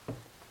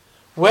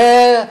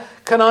 Where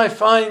can I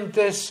find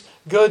this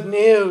good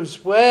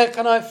news? Where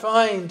can I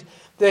find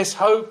this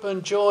hope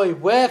and joy?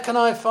 Where can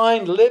I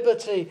find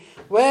liberty?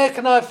 Where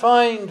can I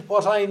find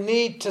what I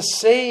need to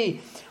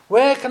see?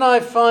 Where can I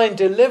find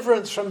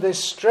deliverance from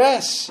this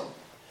stress?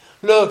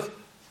 Look,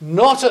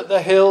 not at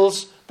the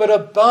hills, but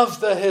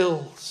above the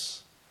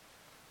hills.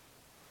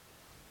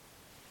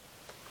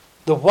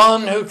 The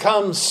one who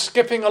comes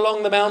skipping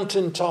along the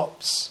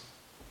mountaintops.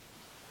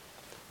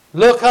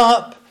 Look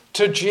up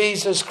to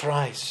Jesus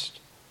Christ.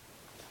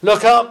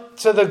 Look up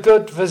to the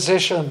good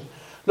physician.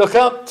 Look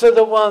up to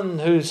the one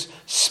who's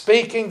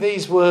speaking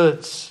these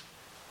words.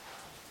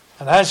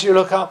 And as you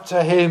look up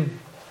to him,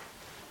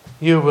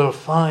 you will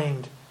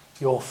find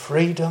your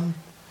freedom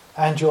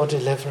and your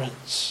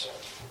deliverance.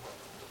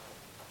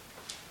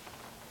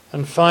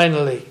 And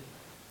finally,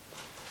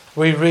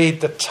 we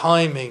read the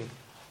timing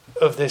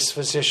of this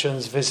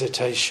physician's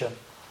visitation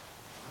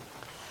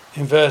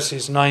in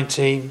verses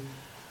 19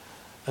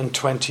 and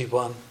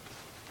 21.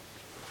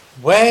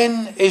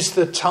 When is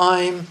the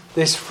time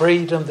this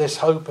freedom, this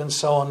hope and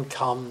so on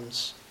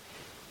comes?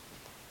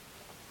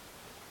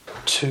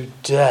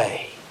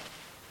 Today.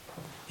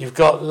 You've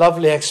got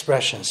lovely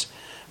expressions.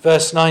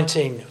 Verse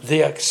 19,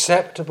 the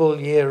acceptable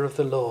year of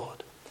the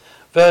Lord.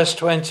 Verse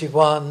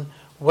 21,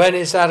 when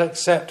is that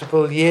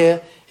acceptable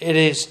year? It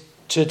is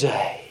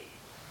today.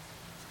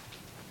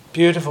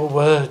 Beautiful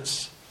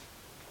words.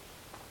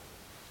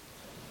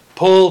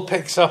 Paul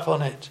picks up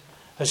on it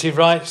as he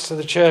writes to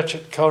the church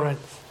at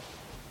Corinth.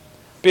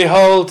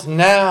 Behold,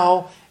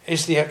 now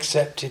is the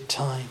accepted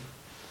time.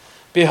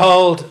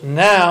 Behold,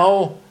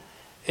 now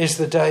is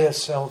the day of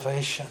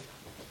salvation.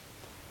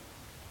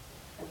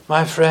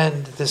 My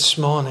friend, this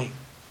morning,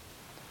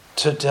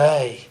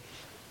 today,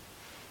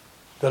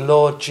 the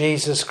Lord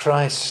Jesus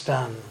Christ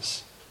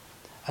stands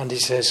and he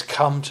says,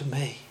 come to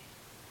me,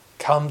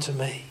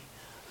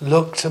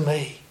 look to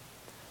me.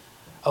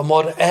 And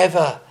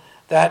whatever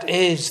that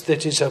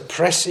is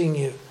oppressing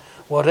you,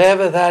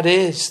 whatever that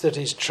is that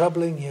is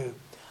troubling you,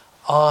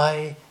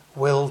 I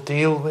will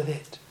deal with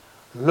it.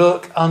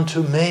 Look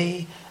unto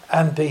me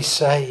and be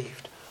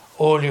saved,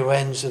 all you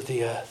ends of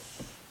the earth.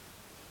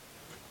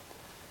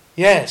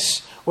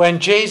 Yes, when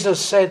Jesus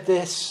said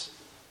this,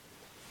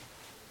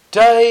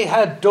 day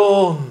had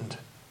dawned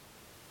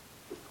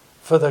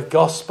for the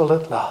gospel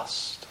at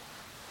last.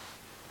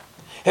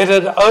 It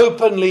had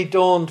openly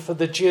dawned for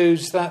the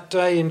Jews that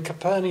day in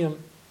Capernaum.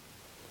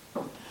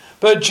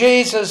 But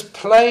Jesus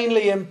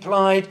plainly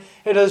implied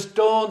it has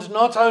dawned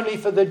not only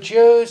for the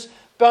Jews,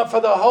 but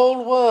for the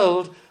whole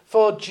world,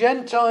 for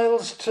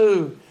Gentiles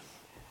too.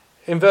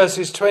 In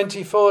verses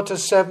 24 to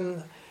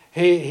 7,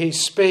 he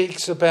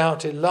speaks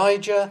about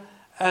Elijah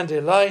and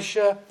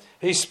Elisha.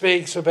 He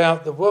speaks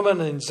about the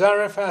woman in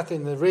Zarephath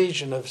in the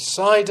region of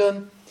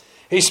Sidon.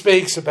 He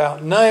speaks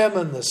about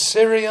Naaman the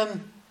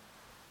Syrian.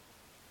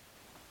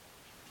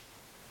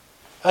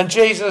 And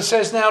Jesus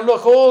says, now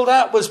look, all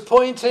that was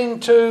pointing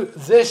to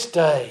this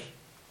day.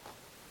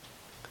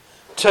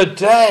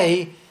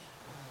 Today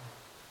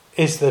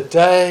is the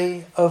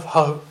day of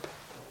hope.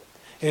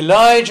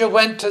 Elijah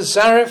went to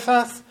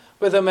Zarephath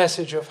with a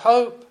message of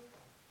hope.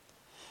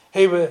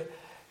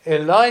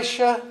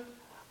 Elisha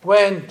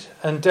went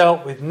and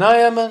dealt with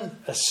Naaman,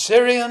 a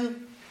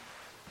Syrian.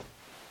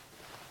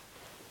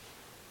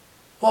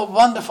 What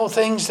wonderful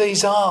things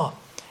these are.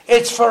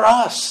 It's for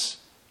us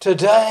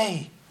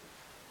today.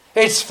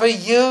 It's for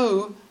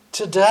you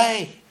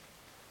today.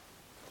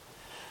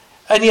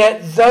 And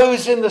yet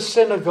those in the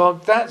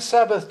synagogue that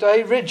Sabbath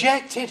day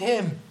rejected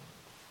him.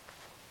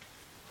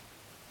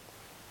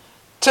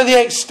 To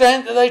the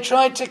extent that they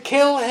tried to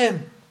kill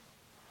him.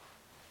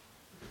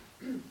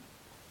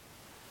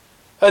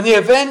 And the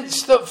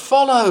events that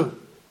followed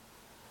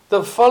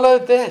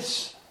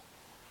this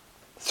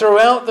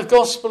throughout the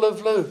Gospel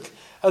of Luke,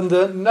 and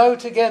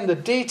note again the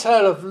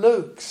detail of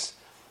Luke's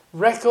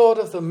record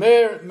of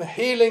the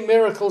healing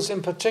miracles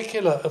in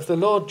particular of the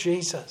Lord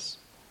Jesus,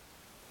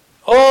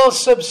 all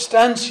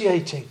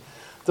substantiating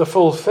the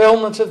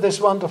fulfillment of this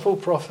wonderful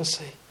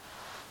prophecy.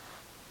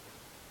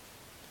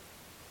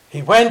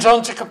 He went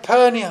on to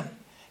Capernaum,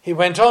 he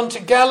went on to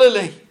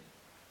Galilee,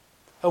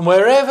 and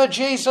wherever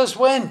Jesus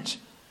went,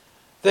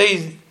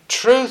 the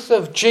truth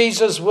of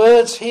Jesus'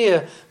 words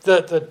here,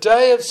 that the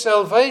day of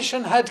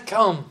salvation had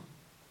come,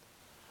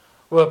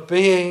 were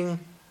being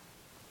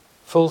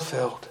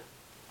fulfilled.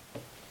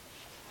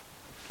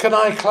 Can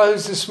I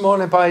close this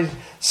morning by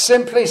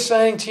simply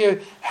saying to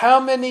you, how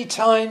many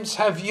times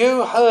have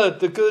you heard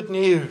the good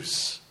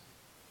news?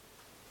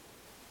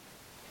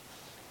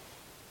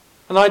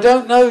 And I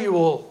don't know you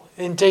all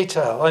in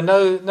detail. I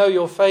know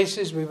your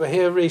faces. We were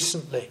here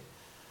recently.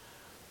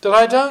 that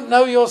I don't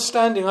know your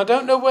standing. I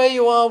don't know where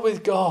you are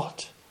with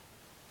God.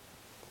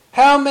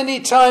 How many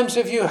times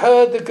have you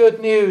heard the good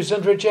news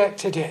and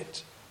rejected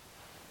it?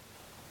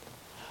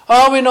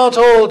 Are we not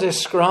all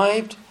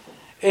described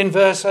in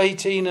verse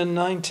 18 and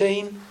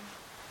 19?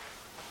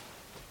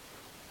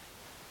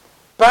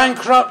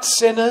 Bankrupt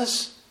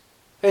sinners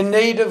in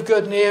need of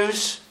good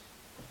news.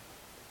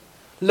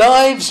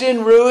 Lives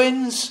in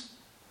ruins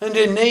and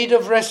in need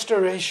of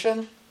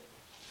restoration.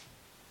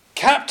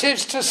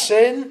 Captives to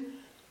sin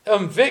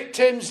and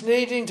victims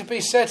needing to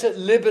be set at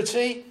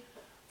liberty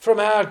from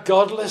our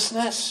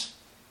godlessness.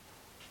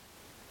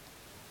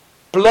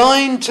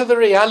 Blind to the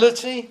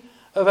reality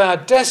of our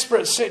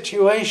desperate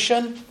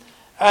situation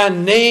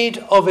and need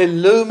of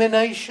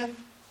illumination.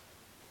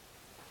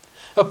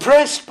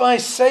 Oppressed by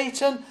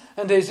Satan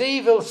and his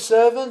evil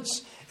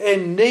servants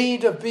in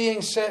need of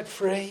being set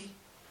free.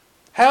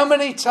 How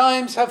many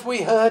times have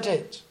we heard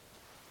it?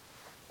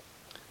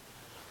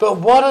 But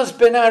what has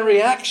been our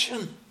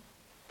reaction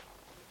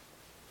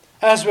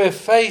as we're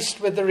faced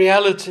with the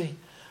reality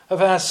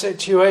of our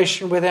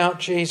situation without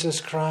Jesus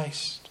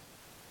Christ?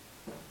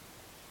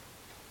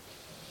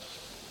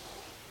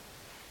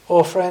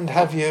 Or, friend,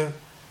 have you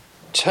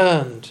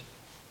turned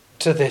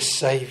to this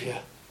Saviour?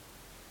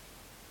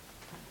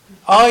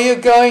 Are you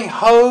going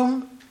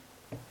home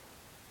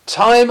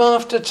time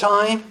after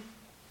time,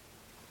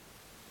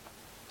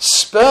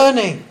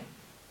 spurning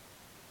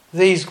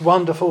these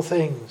wonderful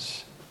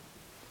things,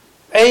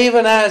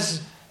 even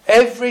as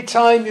every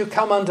time you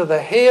come under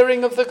the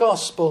hearing of the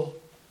gospel,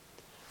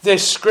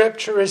 this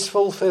scripture is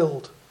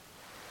fulfilled,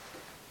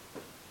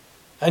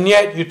 and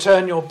yet you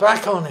turn your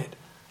back on it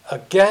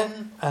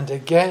again and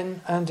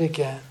again and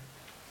again?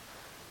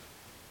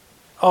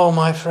 Oh,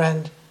 my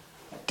friend,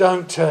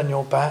 don't turn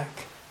your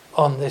back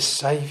on this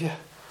Saviour.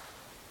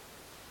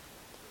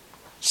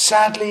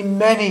 Sadly,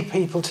 many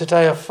people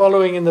today are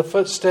following in the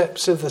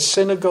footsteps of the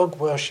synagogue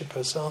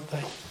worshippers, aren't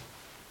they?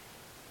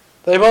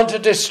 They want to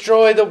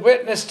destroy the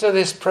witness to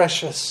this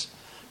precious,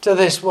 to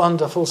this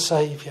wonderful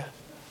Saviour.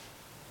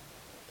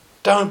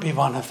 Don't be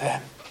one of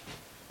them,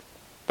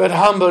 but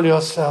humble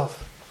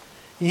yourself.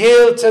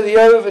 Yield to the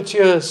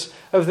overtures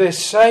of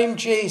this same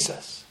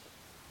Jesus.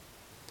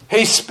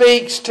 He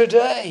speaks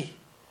today.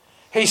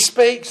 He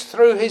speaks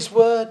through his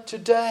word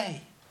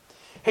today.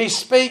 He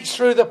speaks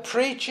through the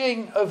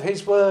preaching of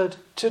his word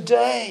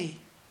today.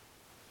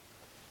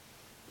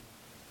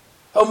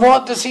 And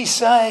what does he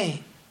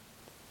say?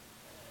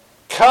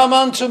 Come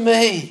unto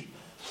me,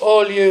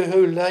 all you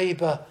who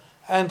labour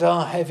and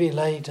are heavy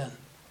laden,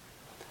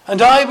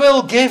 and I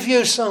will give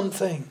you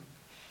something.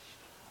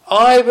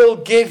 I will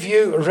give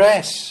you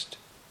rest.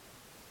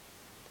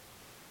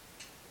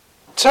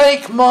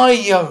 Take my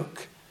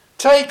yoke,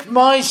 take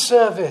my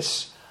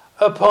service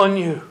upon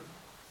you,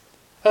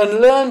 and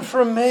learn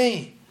from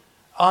me.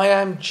 I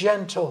am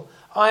gentle,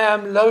 I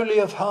am lowly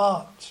of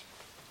heart,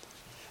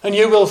 and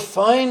you will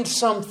find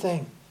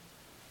something.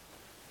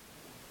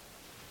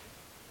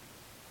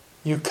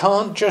 You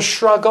can't just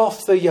shrug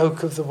off the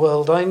yoke of the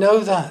world, I know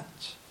that.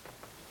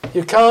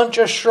 You can't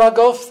just shrug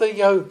off the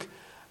yoke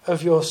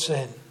of your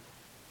sin.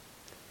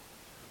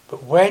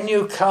 But when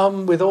you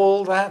come with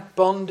all that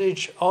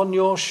bondage on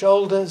your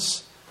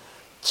shoulders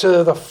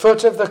to the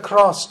foot of the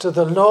cross, to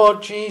the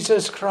Lord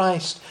Jesus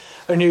Christ,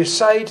 and you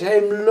say to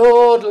him,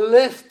 Lord,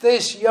 lift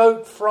this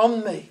yoke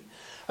from me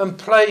and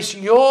place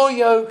your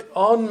yoke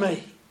on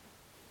me,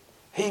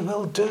 he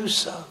will do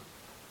so.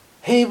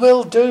 He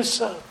will do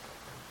so.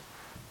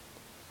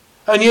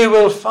 And you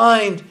will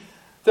find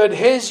that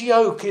his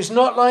yoke is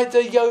not like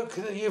the yoke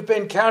that you've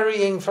been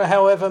carrying for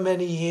however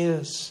many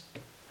years.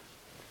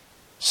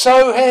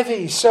 So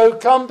heavy, so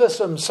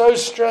cumbersome, so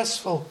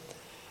stressful.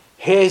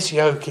 His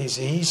yoke is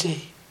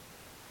easy.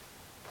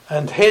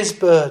 And his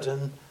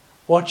burden,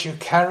 what you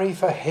carry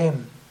for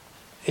him,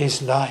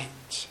 is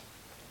light.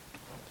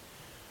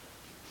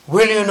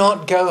 Will you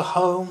not go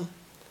home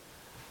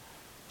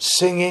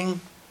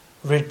singing,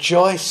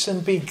 rejoice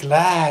and be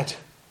glad?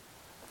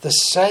 The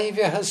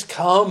Saviour has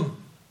come.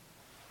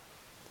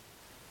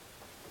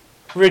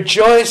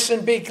 Rejoice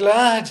and be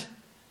glad.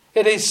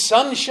 It is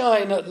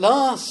sunshine at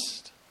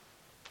last.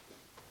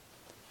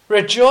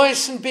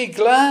 Rejoice and be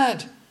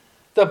glad.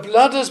 The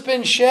blood has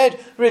been shed.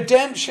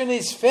 Redemption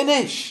is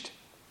finished.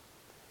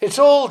 It's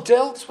all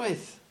dealt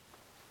with.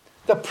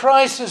 The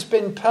price has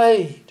been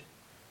paid.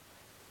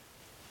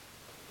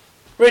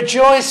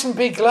 Rejoice and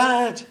be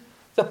glad.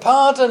 The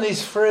pardon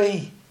is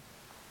free.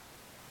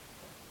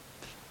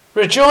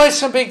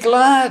 Rejoice and be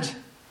glad.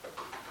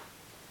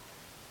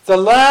 The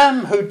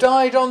Lamb who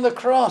died on the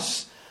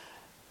cross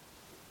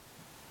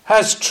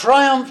has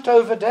triumphed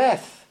over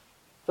death,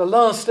 the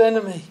last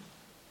enemy.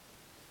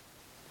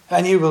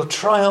 And you will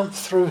triumph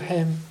through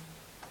him.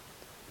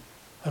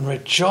 And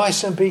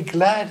rejoice and be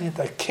glad.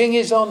 The King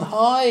is on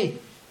high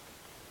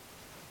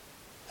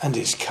and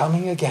is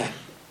coming again.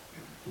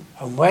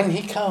 And when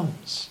he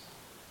comes,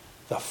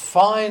 the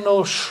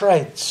final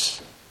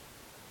shreds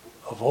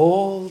of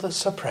all the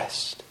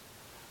suppressed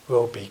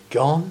will be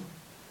gone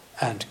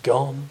and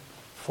gone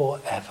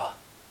forever.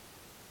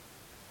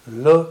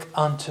 Look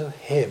unto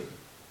him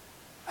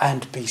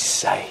and be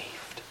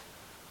saved,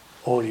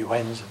 all you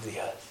ends of the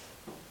earth.